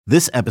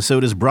This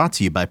episode is brought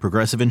to you by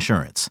Progressive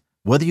Insurance.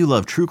 Whether you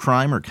love true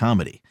crime or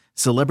comedy,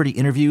 celebrity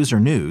interviews or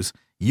news,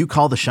 you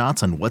call the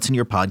shots on what's in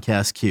your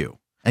podcast queue.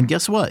 And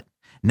guess what?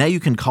 Now you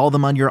can call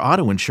them on your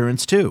auto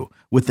insurance too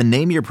with the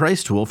Name Your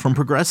Price tool from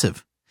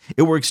Progressive.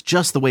 It works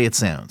just the way it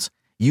sounds.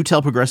 You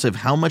tell Progressive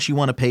how much you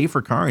want to pay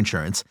for car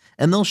insurance,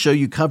 and they'll show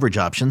you coverage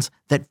options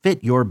that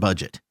fit your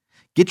budget.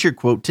 Get your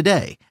quote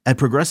today at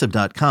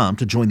Progressive.com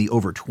to join the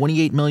over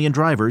 28 million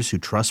drivers who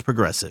trust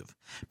Progressive.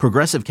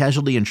 Progressive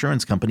Casualty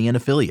Insurance Company and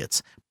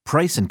Affiliates.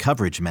 Price and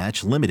coverage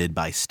match limited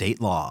by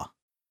state law.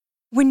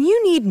 When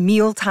you need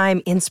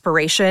mealtime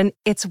inspiration,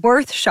 it's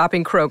worth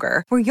shopping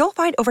Kroger, where you'll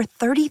find over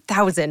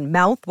 30,000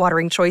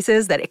 mouth-watering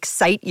choices that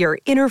excite your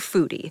inner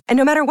foodie. And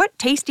no matter what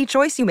tasty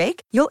choice you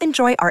make, you'll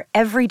enjoy our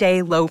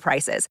everyday low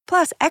prices,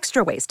 plus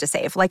extra ways to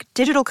save, like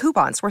digital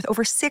coupons worth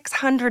over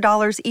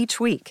 $600 each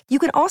week. You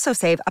can also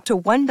save up to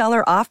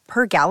 $1 off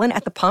per gallon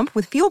at the pump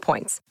with fuel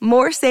points.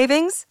 More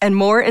savings and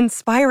more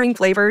inspiring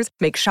flavors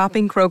make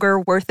shopping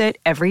Kroger worth it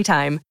every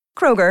time.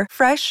 Kroger,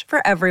 fresh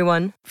for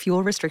everyone.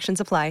 Fuel restrictions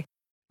apply.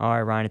 All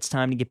right, Ryan, it's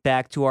time to get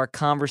back to our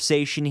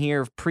conversation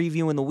here of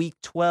previewing the Week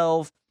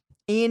 12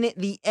 in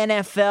the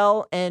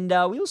NFL, and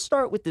we will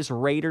start with this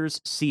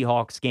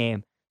Raiders-Seahawks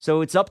game. So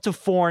it's up to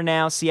 4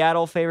 now.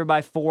 Seattle favored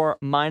by 4,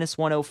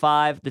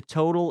 -105. The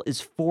total is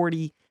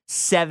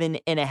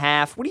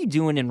 47.5. What are you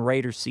doing in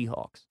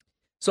Raiders-Seahawks?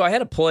 So I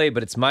had a play,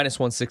 but it's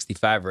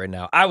 -165 right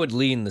now. I would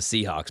lean the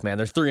Seahawks, man.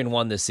 They're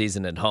 3-1 this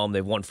season at home.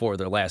 They've won 4 of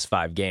their last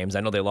 5 games. I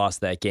know they lost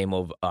that game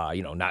of,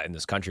 not in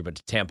this country, but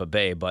to Tampa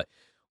Bay, but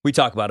we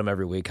talk about them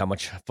every week, how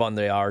much fun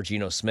they are.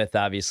 Geno Smith,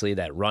 obviously,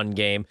 that run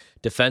game.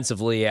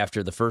 Defensively,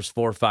 after the first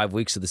 4 or 5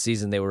 weeks of the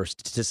season, they were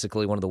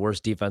statistically one of the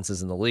worst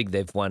defenses in the league.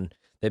 They've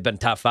been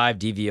top 5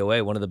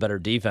 DVOA, one of the better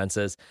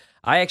defenses.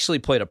 I actually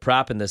played a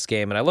prop in this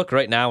game, and I look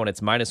right now and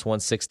it's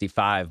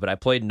 -165, but I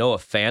played Noah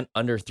Fant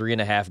under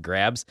 3.5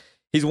 grabs.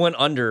 He's went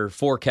under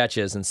 4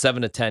 catches in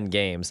 7 to 10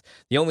 games.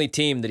 The only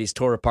team that he's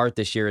tore apart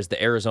this year is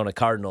the Arizona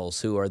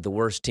Cardinals, who are the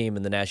worst team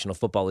in the National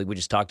Football League. We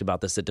just talked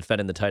about this, at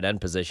defending the tight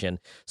end position.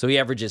 So he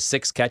averages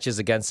 6 catches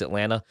against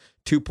Atlanta,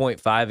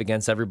 2.5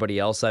 against everybody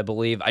else, I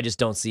believe. I just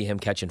don't see him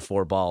catching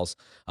 4 balls,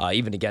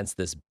 even against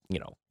this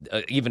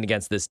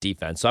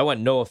defense. So I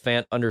went Noah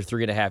Fant under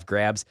 3.5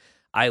 grabs.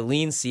 I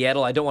lean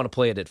Seattle. I don't want to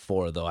play it at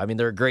 4, though. I mean,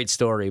 they're a great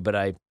story, but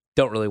I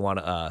don't really want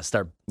to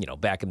start,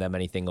 backing them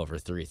anything over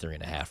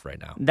 3.5 right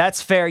now.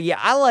 That's fair. Yeah,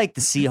 I like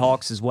the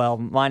Seahawks as well,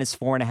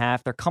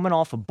 -4.5. They're coming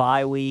off a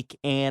bye week,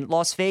 and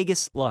Las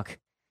Vegas, look,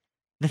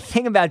 the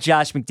thing about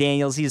Josh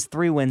McDaniels, he has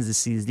 3 wins this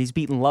season. He's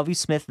beaten Lovie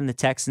Smith and the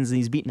Texans, and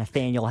he's beaten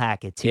Nathaniel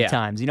Hackett 2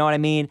 times. You know what I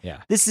mean?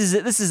 Yeah. This is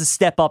a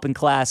step up in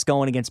class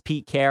going against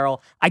Pete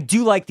Carroll. I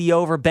do like the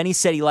over. Benny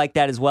said he liked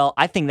that as well.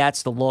 I think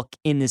that's the look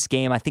in this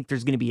game. I think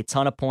there's going to be a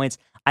ton of points.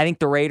 I think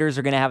the Raiders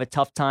are going to have a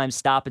tough time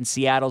stopping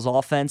Seattle's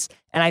offense,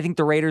 and I think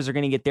the Raiders are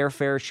going to get their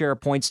fair share of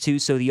points too,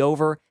 so the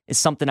over is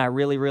something I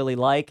really, really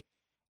like.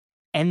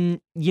 And,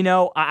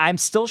 I'm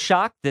still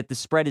shocked that the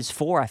spread is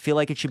 4. I feel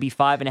like it should be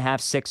 5.5,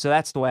 6, so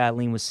that's the way I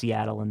lean with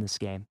Seattle in this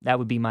game. That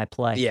would be my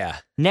play. Yeah.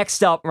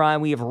 Next up,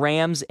 Ryan, we have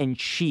Rams and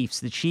Chiefs.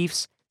 The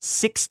Chiefs,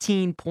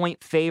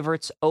 16-point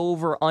favorites,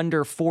 over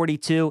under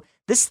 42.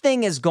 This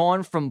thing has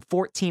gone from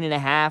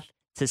 14.5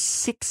 to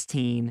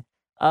 16.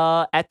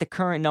 At the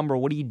current number,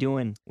 what are you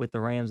doing with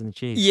the Rams and the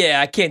Chiefs? Yeah,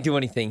 I can't do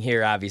anything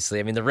here, obviously.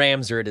 I mean, the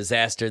Rams are a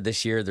disaster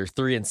this year. They're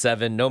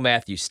 3-7. No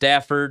Matthew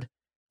Stafford,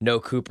 no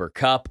Cooper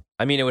Kupp.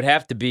 I mean, it would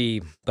have to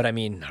be, but I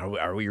mean,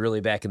 are we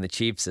really backing the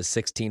Chiefs as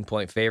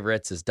 16-point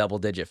favorites, as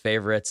double-digit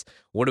favorites?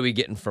 What are we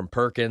getting from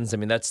Perkins? I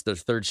mean, that's their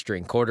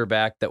third-string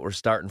quarterback that we're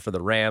starting for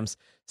the Rams.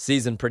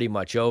 Season pretty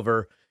much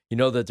over. You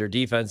know that their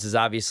defense is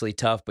obviously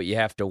tough, but you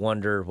have to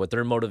wonder what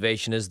their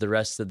motivation is the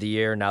rest of the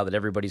year now that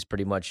everybody's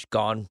pretty much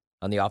gone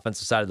on the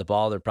offensive side of the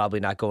ball. They're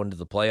probably not going to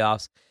the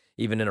playoffs,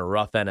 even in a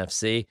rough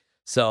NFC.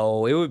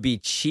 So it would be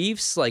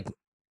Chiefs.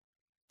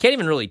 Can't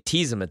even really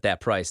tease them at that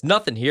price.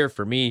 Nothing here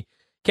for me.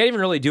 Can't even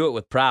really do it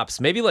with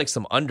props. Maybe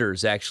some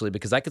unders, actually,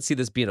 because I could see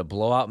this being a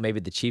blowout. Maybe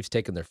the Chiefs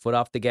taking their foot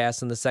off the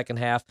gas in the second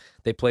half.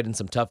 They played in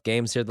some tough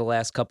games here the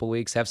last couple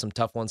weeks, have some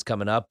tough ones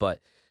coming up, but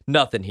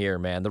nothing here,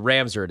 man. The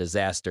Rams are a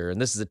disaster, and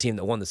this is a team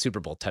that won the Super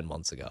Bowl 10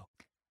 months ago.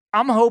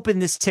 I'm hoping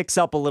this ticks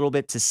up a little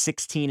bit to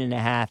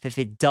 16.5. If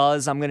it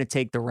does, I'm going to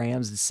take the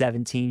Rams at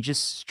 17,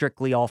 just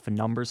strictly off a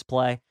numbers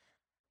play.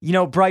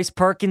 Bryce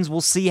Perkins,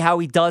 we'll see how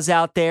he does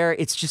out there.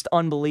 It's just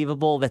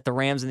unbelievable that the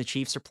Rams and the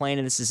Chiefs are playing,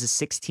 and this is a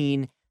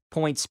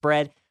 16-point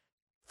spread.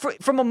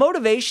 From a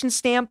motivation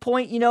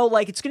standpoint,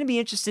 it's going to be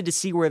interesting to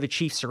see where the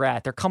Chiefs are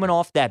at. They're coming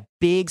off that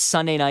big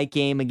Sunday night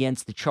game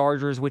against the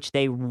Chargers, which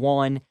they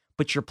won,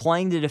 but you're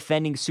playing the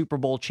defending Super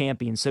Bowl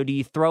champion. So do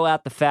you throw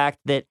out the fact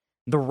that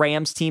the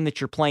Rams team that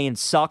you're playing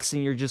sucks,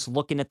 and you're just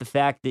looking at the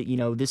fact that,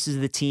 this is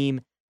the team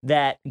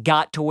that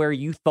got to where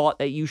you thought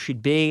that you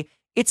should be?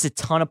 It's a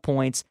ton of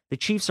points. The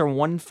Chiefs are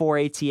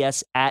 1-4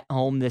 ATS at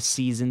home this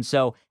season.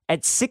 So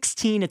at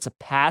 16, it's a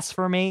pass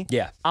for me.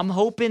 Yeah. I'm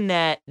hoping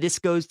that this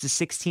goes to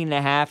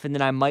 16.5, and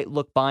then I might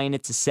look buying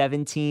it to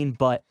 17,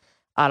 but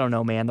I don't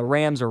know, man. The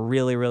Rams are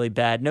really, really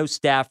bad. No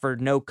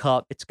Stafford, no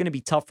Kupp. It's going to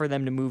be tough for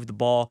them to move the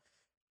ball.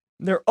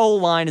 Their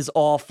O-line is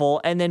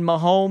awful. And then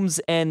Mahomes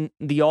and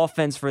the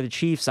offense for the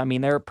Chiefs, I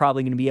mean, they're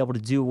probably going to be able to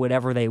do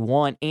whatever they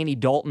want. Andy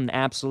Dalton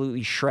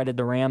absolutely shredded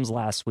the Rams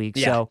last week.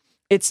 Yeah. So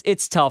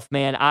it's tough,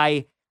 man.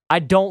 I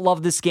don't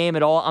love this game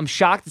at all. I'm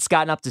shocked it's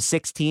gotten up to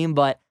 16,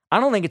 but I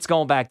don't think it's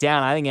going back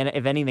down. I think,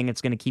 if anything,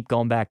 it's going to keep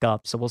going back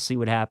up. So we'll see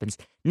what happens.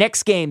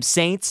 Next game,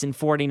 Saints and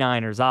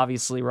 49ers.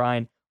 Obviously,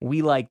 Ryan,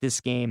 we like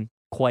this game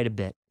quite a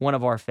bit. One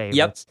of our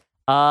favorites.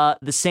 Yep.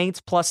 The Saints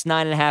plus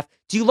 9.5.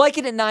 Do you like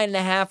it at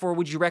 9.5, or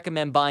would you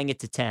recommend buying it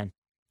to 10?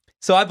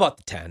 So I bought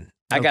the 10.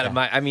 I got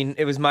Okay. it. I mean,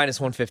 it was minus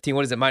 115.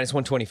 What is it? Minus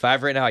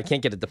 125 right now. I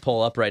can't get it to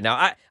pull up right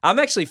now. I'm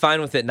actually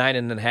fine with it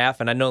 9.5.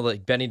 And I know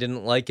like Benny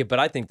didn't like it, but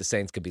I think the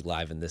Saints could be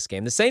live in this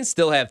game. The Saints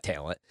still have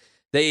talent.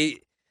 They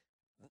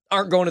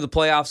aren't going to the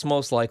playoffs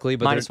most likely,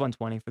 but Minus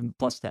 120 for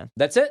plus 10.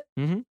 that's it.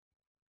 Mm-hmm.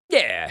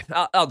 Yeah,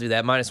 I'll do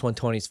that. Minus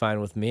 120 is fine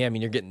with me. I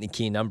mean, you're getting the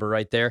key number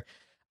right there.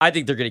 I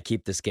think they're going to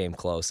keep this game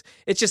close.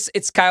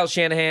 It's Kyle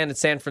Shanahan. It's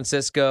San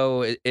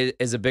Francisco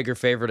is a bigger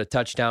favorite, a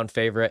touchdown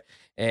favorite,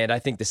 and I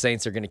think the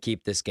Saints are going to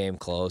keep this game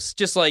close.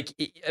 Just like,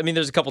 I mean,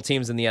 there's a couple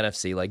teams in the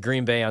NFC, like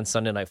Green Bay on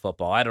Sunday Night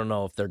Football. I don't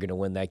know if they're going to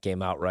win that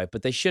game outright,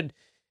 but they should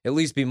at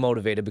least be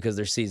motivated because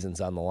their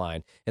season's on the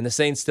line. And the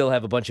Saints still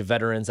have a bunch of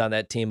veterans on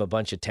that team, a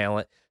bunch of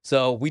talent.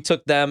 So we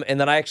took them, and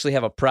then I actually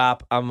have a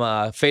prop.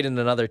 I'm fading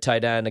another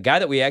tight end, a guy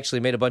that we actually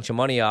made a bunch of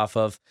money off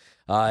of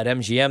at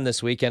MGM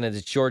this weekend, and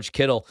it's George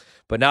Kittle.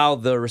 But now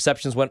the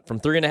receptions went from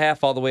 3.5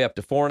 all the way up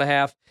to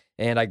 4.5,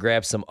 and I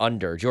grabbed some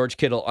under. George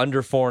Kittle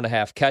under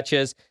 4.5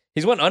 catches.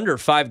 He's went under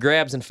 5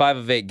 grabs in 5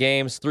 of 8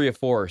 games, 3 of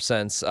 4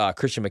 since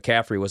Christian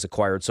McCaffrey was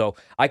acquired. So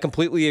I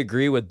completely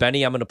agree with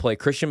Benny. I'm going to play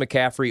Christian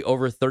McCaffrey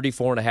over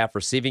 34.5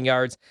 receiving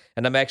yards,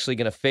 and I'm actually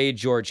going to fade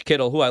George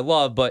Kittle, who I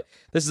love, but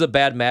this is a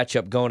bad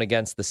matchup going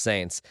against the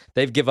Saints.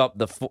 They've given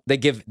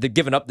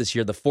up this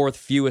year the 4th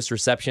fewest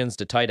receptions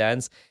to tight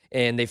ends,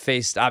 and they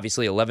faced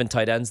obviously 11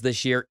 tight ends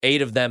this year.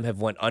 8 of them have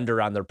went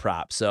under on their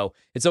prop. So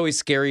it's always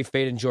scary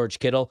fading George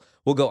Kittle.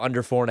 We'll go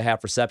under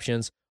 4.5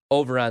 receptions,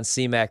 over on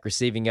CMAC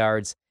receiving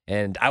yards.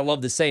 And I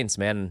love the Saints,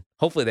 man.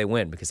 Hopefully they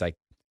win because I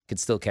could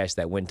still cash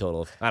that win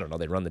total. I don't know.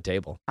 They run the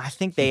table. I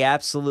think they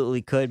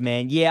absolutely could,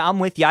 man. Yeah, I'm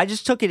with you. I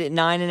just took it at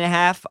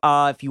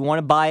 9.5. If you want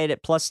to buy it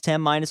at plus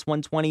 10, minus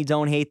 120,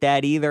 don't hate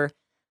that either.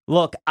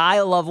 Look, I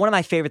love one of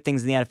my favorite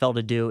things in the NFL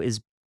to do is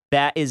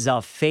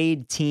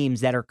fade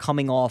teams that are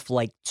coming off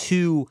like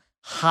 2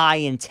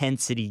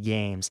 high-intensity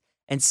games.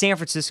 And San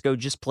Francisco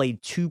just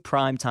played 2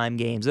 primetime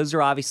games. Those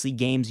are obviously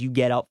games you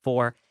get up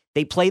for.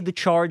 They played the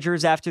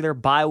Chargers after their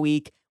bye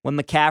week. When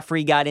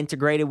McCaffrey got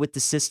integrated with the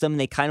system,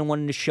 they kind of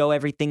wanted to show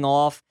everything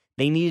off.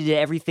 They needed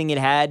everything it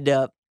had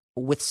to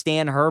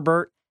withstand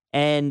Herbert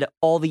and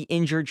all the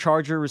injured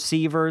Charger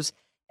receivers.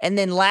 And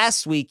then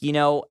last week,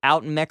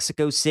 out in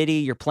Mexico City,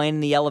 you're playing in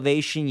the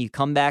elevation. You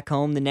come back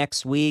home the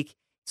next week.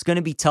 It's going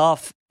to be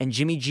tough. And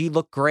Jimmy G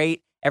looked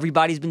great.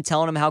 Everybody's been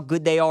telling him how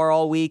good they are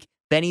all week.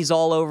 Benny's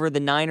all over the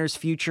Niners'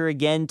 future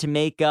again to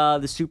make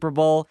the Super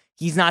Bowl.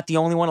 He's not the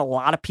only one. A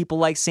lot of people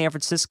like San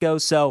Francisco.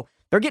 So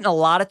they're getting a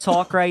lot of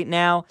talk right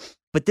now,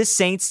 but this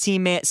Saints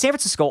team, man, San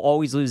Francisco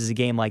always loses a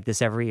game like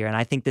this every year, and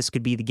I think this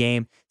could be the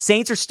game.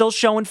 Saints are still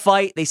showing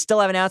fight. They still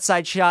have an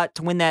outside shot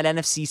to win that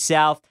NFC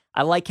South.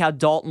 I like how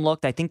Dalton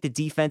looked. I think the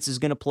defense is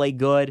going to play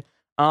good,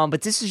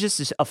 but this is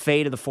just a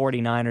fade of the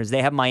 49ers.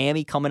 They have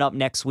Miami coming up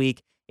next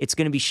week. It's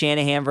going to be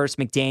Shanahan versus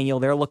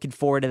McDaniel. They're looking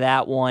forward to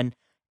that one.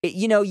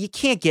 You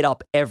can't get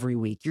up every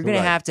week. You're going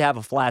to have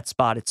a flat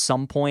spot at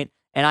some point,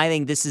 and I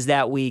think this is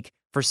that week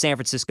for San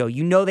Francisco.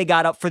 They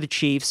got up for the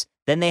Chiefs.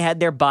 Then they had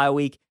their bye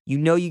week.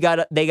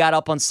 They got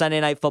up on Sunday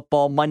Night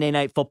Football, Monday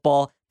Night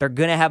Football. They're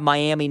going to have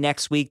Miami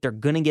next week. They're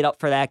going to get up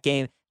for that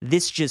game.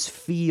 This just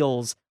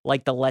feels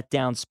like the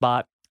letdown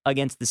spot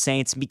against the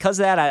Saints. Because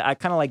of that, I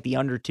kind of like the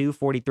under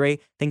 243. I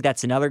think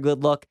that's another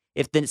good look.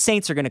 If the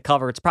Saints are going to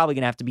cover, it's probably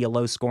going to have to be a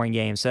low-scoring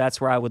game. So that's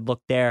where I would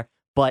look there.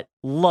 But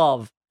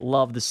love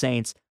the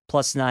Saints,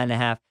 plus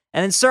 9.5.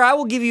 And then, sir, I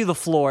will give you the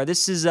floor.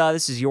 This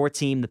is your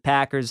team, the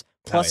Packers,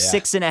 plus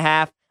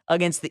 6.5.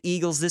 Against the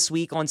Eagles this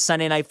week on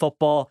Sunday Night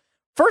Football.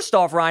 First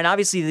off, Ryan,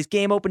 obviously this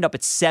game opened up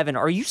at 7.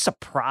 Are you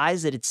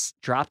surprised that it's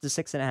dropped to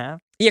 6.5?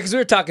 Yeah, because we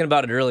were talking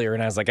about it earlier,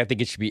 and I was like, I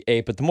think it should be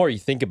 8. But the more you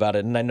think about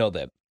it, and I know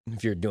that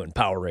if you're doing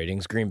power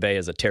ratings, Green Bay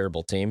is a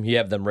terrible team. You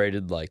have them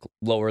rated like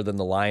lower than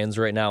the Lions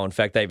right now. In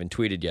fact, I even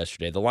tweeted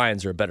yesterday, the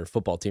Lions are a better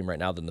football team right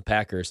now than the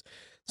Packers.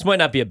 This might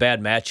not be a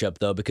bad matchup,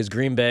 though, because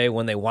Green Bay,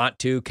 when they want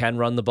to, can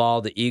run the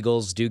ball. The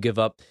Eagles do give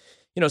up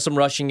some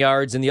rushing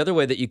yards. And the other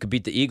way that you could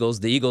beat the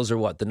Eagles are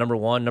what? The number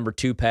 1, number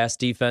 2 pass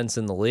defense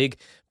in the league,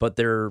 but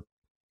they're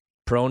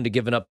prone to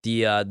giving up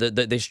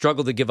they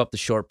struggle to give up the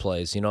short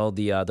plays. They're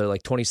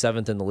like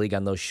 27th in the league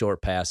on those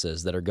short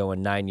passes that are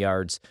going 9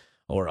 yards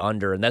or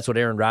under. And that's what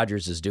Aaron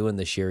Rodgers is doing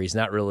this year. He's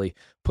not really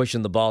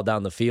pushing the ball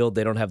down the field.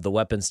 They don't have the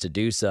weapons to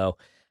do so.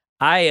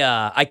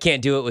 I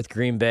can't do it with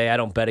Green Bay. I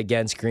don't bet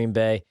against Green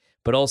Bay,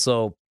 but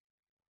also,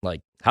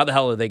 like, how the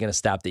hell are they going to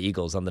stop the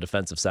Eagles on the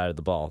defensive side of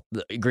the ball?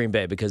 Green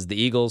Bay, because the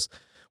Eagles,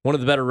 one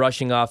of the better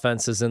rushing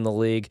offenses in the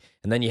league.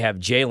 And then you have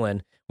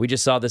Jalen. We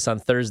just saw this on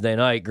Thursday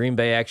night. Green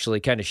Bay actually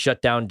kind of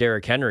shut down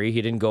Derrick Henry.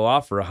 He didn't go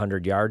off for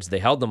 100 yards. They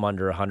held him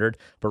under 100.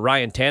 But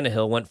Ryan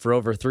Tannehill went for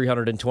over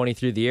 320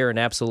 through the air and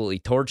absolutely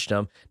torched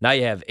him. Now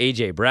you have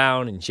A.J.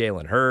 Brown and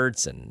Jalen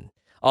Hurts and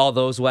all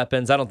those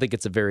weapons. I don't think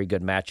it's a very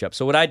good matchup.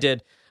 So what I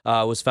did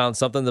was found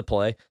something to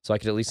play so I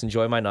could at least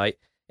enjoy my night.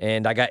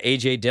 And I got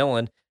A.J.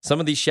 Dillon. Some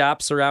of these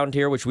shops around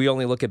here, which we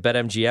only look at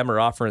BetMGM, are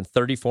offering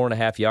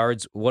 34.5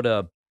 yards. What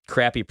a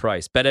crappy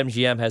price.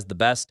 BetMGM has the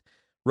best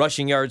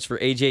rushing yards for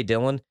A.J.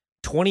 Dillon,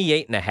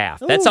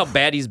 28.5. That's how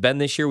bad he's been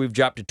this year. We've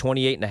dropped to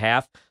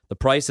 28.5. The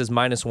price is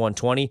minus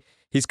 120.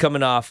 He's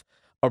coming off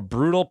a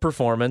brutal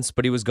performance,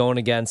 but he was going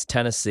against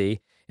Tennessee.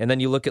 And then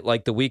you look at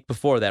like the week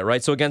before that,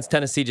 right? So against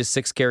Tennessee, just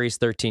 6 carries,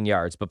 13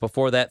 yards. But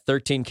before that,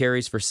 13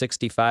 carries for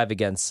 65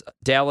 against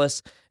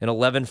Dallas and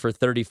 11 for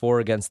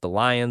 34 against the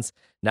Lions.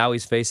 Now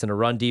he's facing a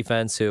run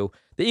defense who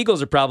the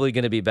Eagles are probably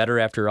going to be better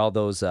after all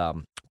those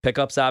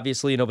pickups,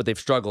 obviously, but they've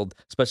struggled,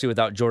 especially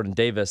without Jordan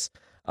Davis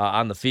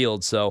on the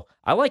field. So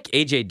I like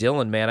A.J.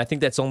 Dillon, man. I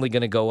think that's only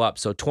going to go up.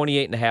 So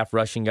 28.5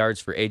 rushing yards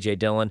for A.J.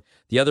 Dillon.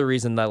 The other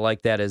reason I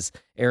like that is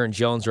Aaron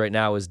Jones right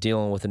now is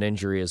dealing with an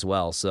injury as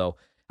well. So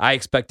I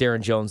expect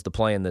Aaron Jones to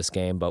play in this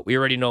game, but we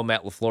already know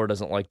Matt LaFleur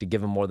doesn't like to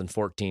give him more than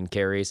 14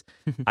 carries.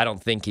 I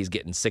don't think he's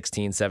getting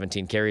 16,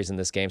 17 carries in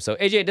this game. So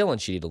A.J. Dillon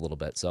should eat a little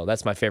bit. So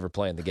that's my favorite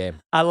play in the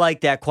game. I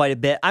like that quite a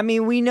bit. I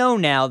mean, we know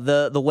now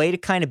the way to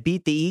kind of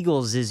beat the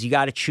Eagles is you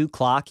got to chew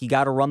clock. You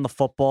got to run the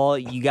football.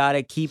 You got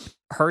to keep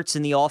Hurts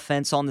in the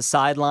offense on the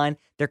sideline.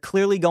 They're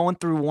clearly going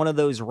through one of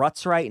those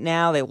ruts right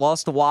now. They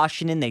lost to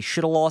Washington. They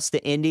should have lost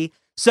to Indy.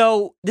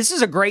 So this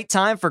is a great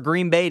time for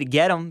Green Bay to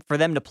get them, for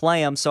them to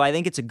play them. So I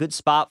think it's a good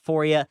spot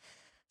for you.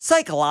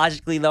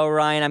 Psychologically, though,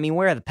 Ryan, I mean,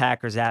 where are the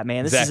Packers at,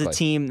 man? This is a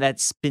team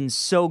that's been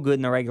so good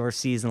in the regular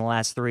season the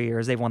last 3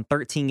 years. They've won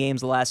 13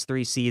 games the last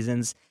 3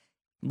 seasons.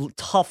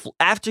 Tough.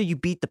 After you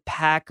beat the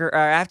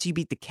after you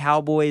beat the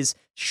Cowboys,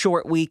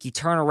 short week, you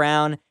turn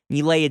around and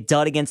you lay a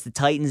dud against the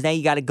Titans. Now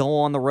you got to go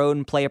on the road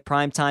and play a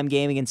primetime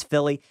game against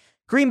Philly.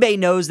 Green Bay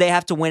knows they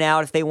have to win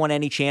out if they want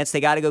any chance.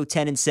 They got to go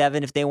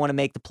 10-7 if they want to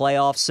make the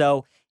playoffs.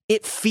 So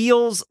it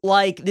feels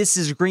like this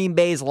is Green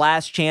Bay's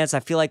last chance. I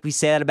feel like we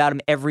say that about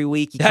them every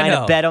week. You kind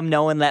of bet them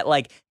knowing that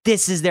like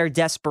this is their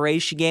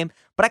desperation game.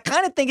 But I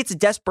kind of think it's a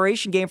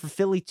desperation game for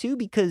Philly too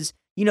because,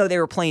 they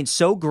were playing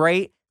so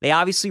great. They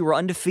obviously were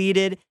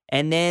undefeated,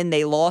 and then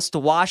they lost to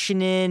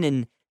Washington,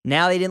 and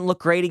now they didn't look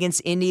great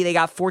against Indy. They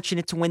got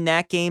fortunate to win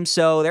that game,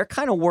 so they're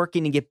kind of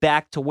working to get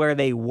back to where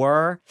they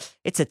were.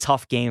 It's a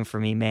tough game for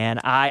me, man.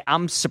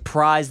 I'm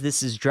surprised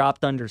this is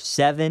dropped under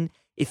 7.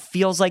 It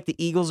feels like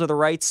the Eagles are the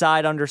right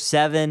side under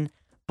 7,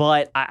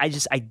 but I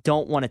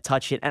don't want to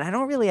touch it, and I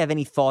don't really have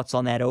any thoughts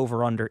on that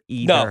over-under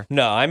either.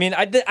 No. I mean,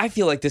 I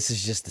feel like this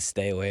is just a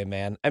stay away,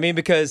 man. I mean,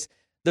 because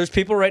there's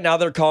people right now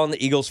that are calling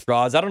the Eagles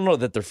frauds. I don't know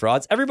that they're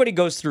frauds. Everybody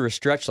goes through a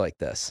stretch like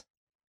this.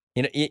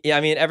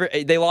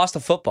 They lost a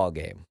football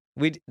game.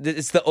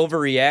 It's the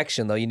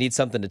overreaction, though. You need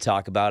something to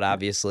talk about,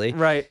 obviously.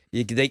 Right.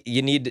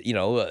 You need,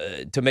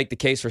 to make the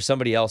case for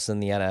somebody else in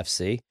the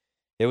NFC.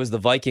 It was the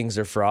Vikings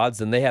are frauds,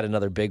 and they had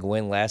another big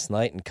win last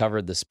night and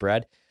covered the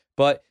spread.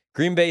 But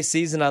Green Bay's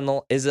season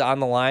is on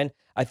the line.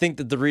 I think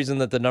that the reason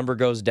that the number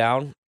goes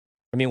down,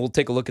 I mean, we'll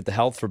take a look at the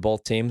health for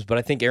both teams, but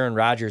I think Aaron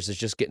Rodgers is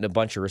just getting a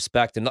bunch of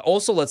respect. And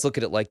also, let's look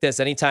at it like this.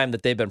 Anytime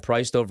that they've been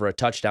priced over a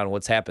touchdown,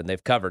 what's happened?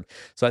 They've covered.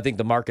 So I think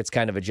the market's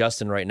kind of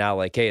adjusting right now,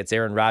 like, hey, it's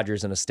Aaron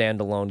Rodgers in a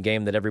standalone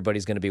game that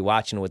everybody's going to be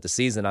watching with the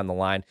season on the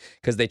line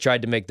because they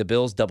tried to make the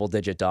Bills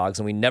double-digit dogs,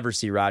 and we never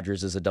see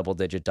Rodgers as a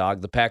double-digit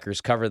dog. The Packers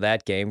cover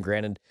that game,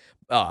 granted,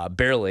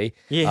 barely.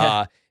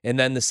 Yeah. And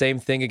then the same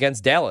thing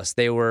against Dallas.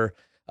 They were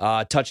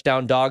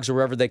touchdown dogs or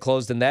wherever they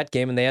closed in that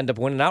game, and they end up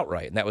winning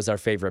outright. And that was our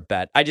favorite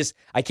bet.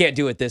 I can't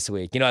do it this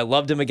week. I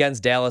loved him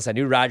against Dallas. I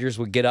knew Rodgers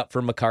would get up for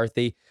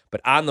McCarthy,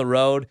 but on the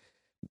road,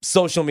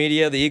 social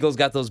media, the Eagles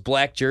got those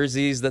black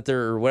jerseys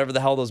or whatever the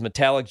hell, those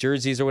metallic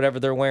jerseys or whatever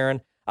they're wearing.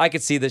 I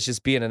could see this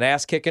just being an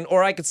ass kicking,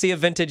 or I could see a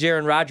vintage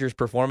Aaron Rodgers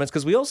performance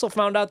because we also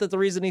found out that the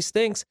reason he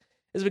stinks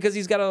is because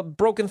he's got a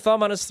broken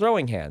thumb on his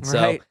throwing hand.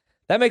 Right. So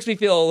that makes me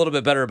feel a little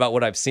bit better about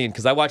what I've seen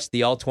because I watched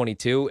the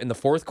All-22 in the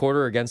fourth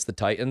quarter against the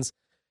Titans.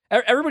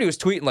 Everybody was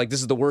tweeting like,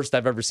 this is the worst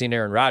I've ever seen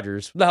Aaron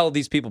Rodgers. What the hell have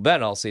these people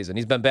been all season?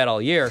 He's been bad all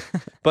year.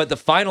 But the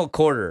final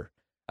quarter,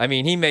 I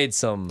mean, he made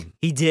some...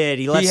 He did.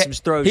 He let some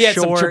throws short. He had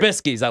some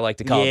Trubisky's, I like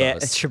to call those. Yeah,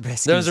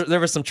 Trubisky's. There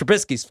were some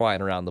Trubisky's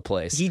flying around the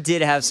place. He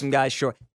did have some guys short.